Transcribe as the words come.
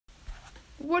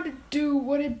What it do,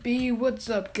 what it be, what's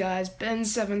up guys,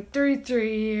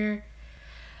 Ben733 here.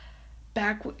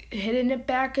 Hitting it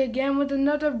back again with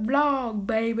another vlog,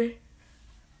 baby.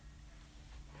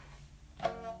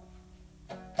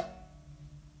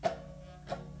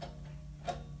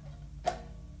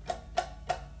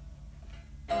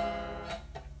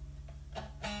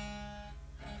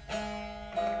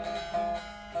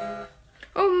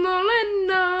 Oh,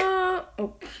 Melinda!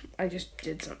 Oh, I just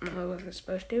did something I wasn't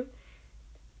supposed to.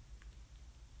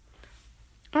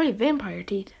 I have vampire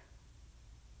teeth.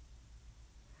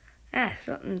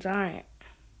 Something's on it.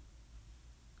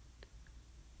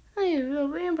 I have a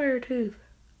vampire tooth.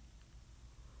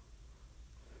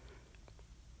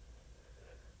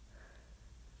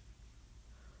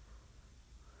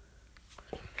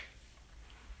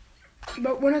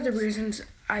 But one of the reasons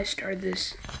I started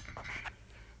this,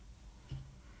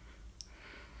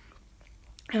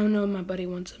 I don't know if my buddy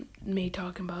wants me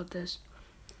talking about this.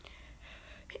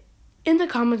 In the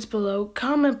comments below,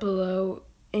 comment below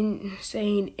in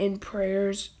saying in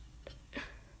prayers.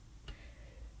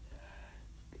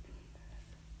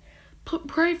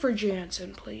 Pray for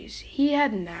Jansen, please. He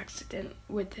had an accident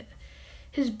with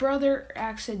his brother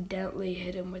accidentally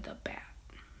hit him with a bat.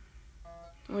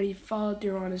 When he followed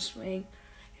through on his swing,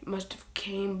 it must have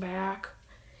came back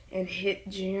and hit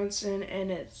Jansen,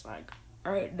 and it's like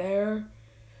right there.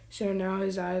 So now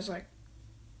his eye's like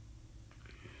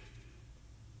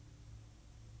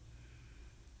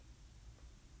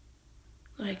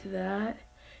that.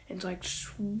 It's like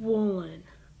swollen.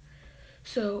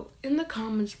 So in the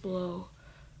comments below,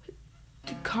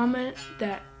 to comment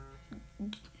that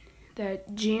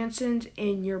Jansen's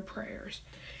in your prayers.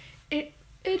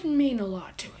 It'd mean a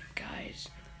lot to him, guys.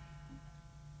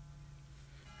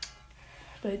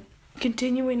 But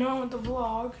continuing on with the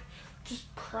vlog,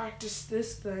 just practice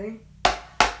this thing.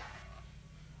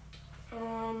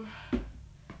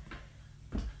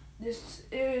 This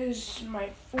is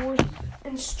my fourth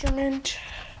instrument,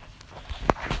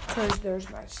 because there's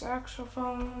my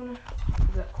saxophone,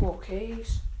 that cool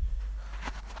case.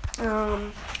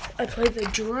 I play the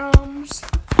drums.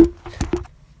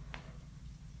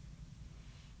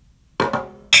 I'm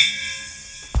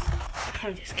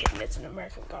just kidding, it's an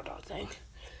American Godot thing.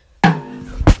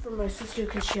 For my sister,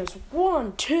 because she has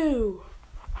 1, 2,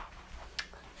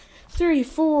 3,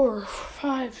 4,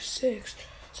 5, 6,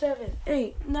 7,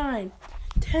 8, 9,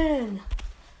 10,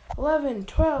 11,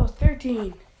 12,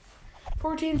 13,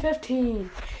 14,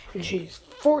 15, and she's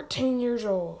 14 years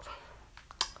old.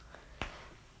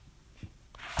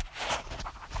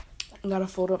 I gotta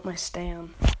fold up my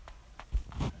stand.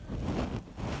 I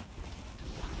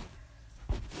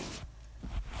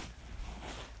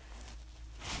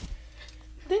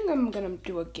think I'm gonna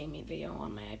do a gaming video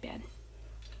on my iPad.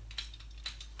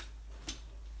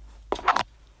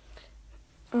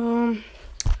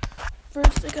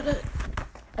 First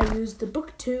I used the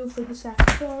book 2 for the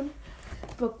saxophone,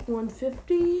 book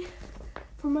 150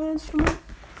 for my instrument,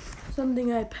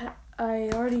 something I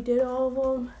already did all of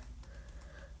them.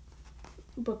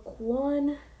 Book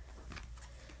 1,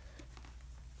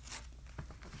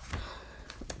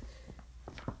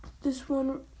 this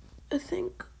one, I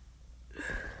think,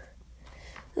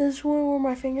 this one where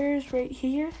my finger is right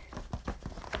here.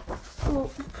 Oh,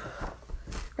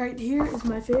 right here is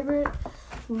my favorite,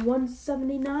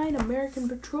 179 American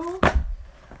Patrol.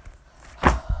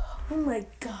 Oh my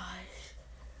gosh.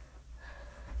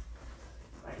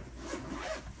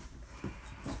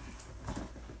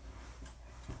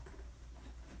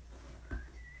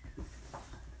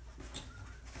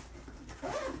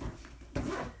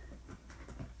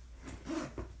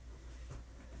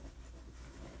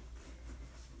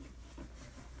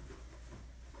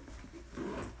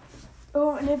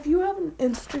 Oh, and if you have an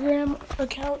Instagram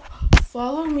account,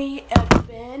 follow me at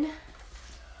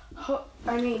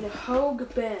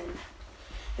Hogue Ben.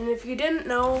 And if you didn't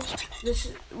know,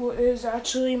 this is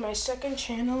actually my second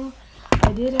channel.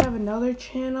 I did have another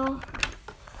channel,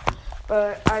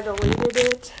 but I deleted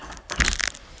it.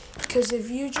 Because if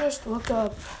you just look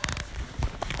up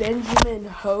Benjamin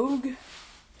Hogue,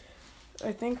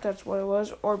 I think that's what it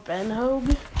was, or Ben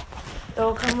Hogue,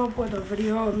 it'll come up with a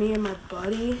video of me and my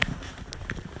buddy.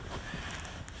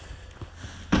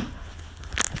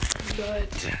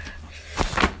 But,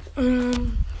 I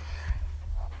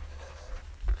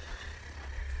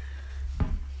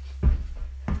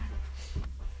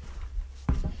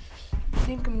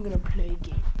think I'm gonna play a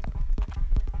game.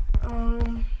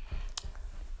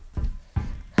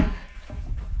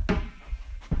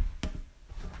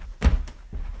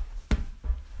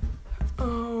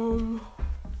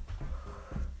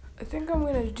 I think I'm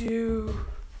gonna do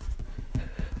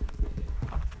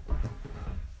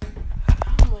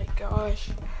gosh.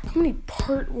 How many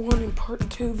part 1 and part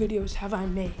 2 videos have I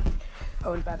made?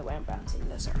 Oh, and by the way, I'm bouncing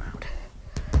this around.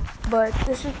 But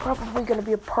this is probably going to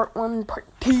be a part 1 and part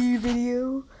 2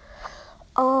 video.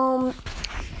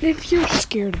 If you're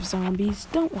scared of zombies,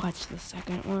 don't watch the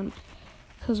second one.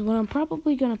 Because what I'm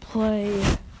probably going to play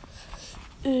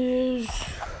is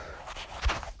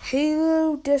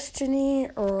Halo,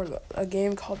 Destiny, or a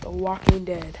game called The Walking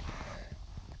Dead.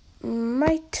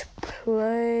 Might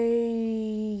play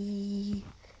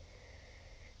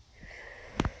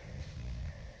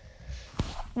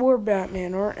or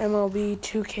Batman or MLB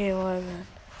 2K11.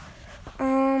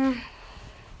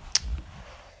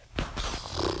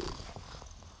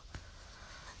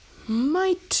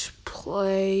 Might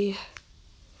play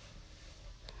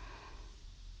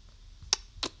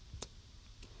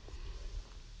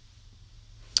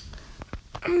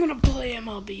I'm gonna play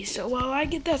MLB, so while I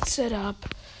get that set up,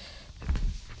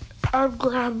 I'll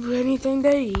grab anything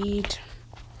to eat.